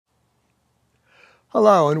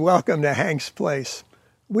Hello and welcome to Hank's Place.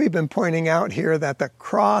 We've been pointing out here that the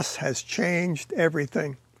cross has changed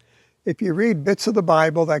everything. If you read bits of the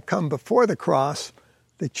Bible that come before the cross,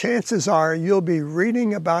 the chances are you'll be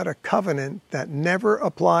reading about a covenant that never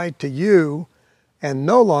applied to you and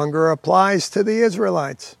no longer applies to the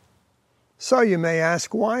Israelites. So you may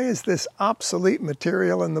ask, why is this obsolete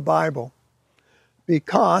material in the Bible?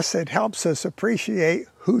 Because it helps us appreciate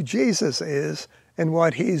who Jesus is and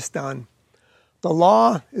what he's done. The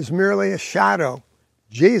law is merely a shadow.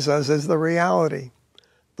 Jesus is the reality.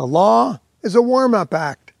 The law is a warm-up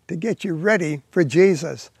act to get you ready for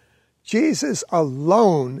Jesus. Jesus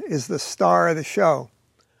alone is the star of the show.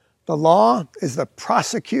 The law is the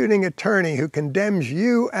prosecuting attorney who condemns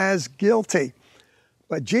you as guilty.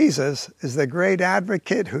 But Jesus is the great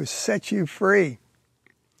advocate who sets you free.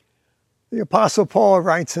 The Apostle Paul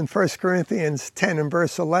writes in 1 Corinthians 10 and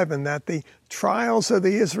verse 11 that the trials of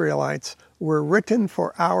the Israelites were written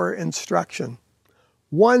for our instruction.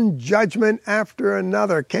 One judgment after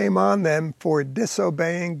another came on them for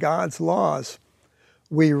disobeying God's laws.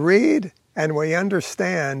 We read and we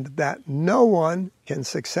understand that no one can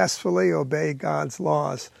successfully obey God's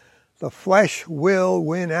laws. The flesh will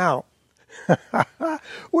win out.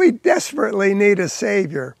 We desperately need a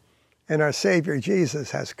Savior, and our Savior Jesus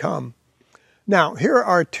has come. Now, here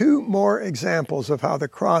are two more examples of how the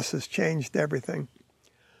cross has changed everything.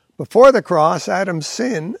 Before the cross, Adam's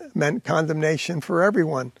sin meant condemnation for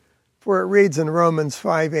everyone, for it reads in Romans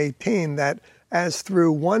 5:18 that as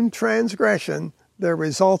through one transgression there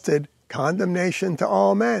resulted condemnation to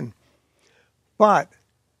all men. But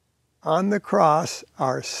on the cross,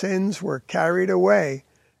 our sins were carried away,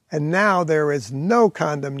 and now there is no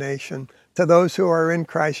condemnation to those who are in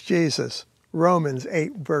Christ Jesus. Romans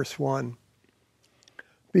 8 verse 1.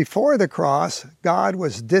 Before the cross, God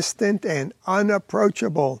was distant and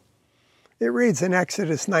unapproachable. It reads in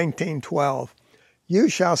Exodus 19:12, "You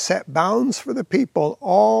shall set bounds for the people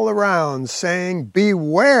all around, saying,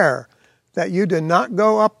 'Beware that you do not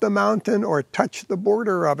go up the mountain or touch the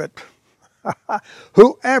border of it.'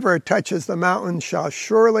 Whoever touches the mountain shall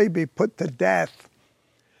surely be put to death."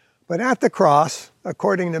 But at the cross,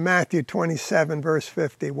 according to Matthew 27 verse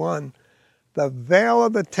 51, the veil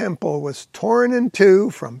of the temple was torn in two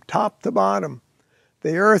from top to bottom.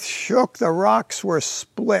 The earth shook, the rocks were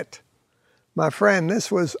split. My friend,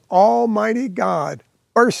 this was Almighty God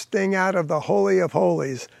bursting out of the Holy of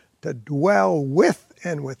Holies to dwell with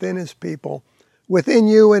and within his people. Within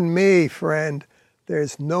you and me, friend,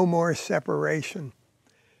 there's no more separation.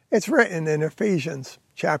 It's written in Ephesians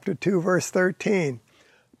chapter 2, verse 13,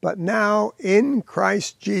 "But now in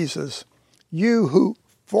Christ Jesus, you who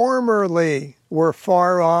formerly were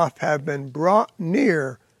far off have been brought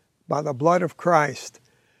near by the blood of Christ."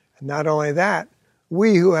 And not only that,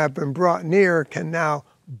 we who have been brought near can now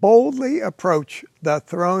boldly approach the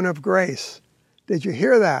throne of grace. Did you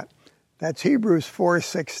hear that? That's Hebrews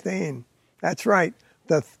 4:16. That's right.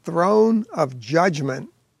 The throne of judgment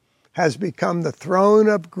has become the throne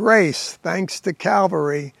of grace, thanks to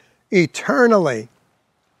Calvary, eternally.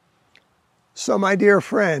 So, my dear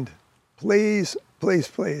friend, please, please,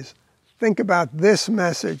 please, think about this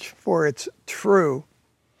message, for it's true.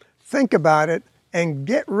 Think about it and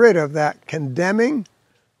get rid of that condemning,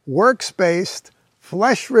 works-based,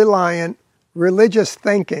 flesh-reliant, religious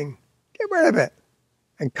thinking. Get rid of it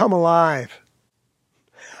and come alive.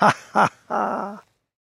 Ha ha ha.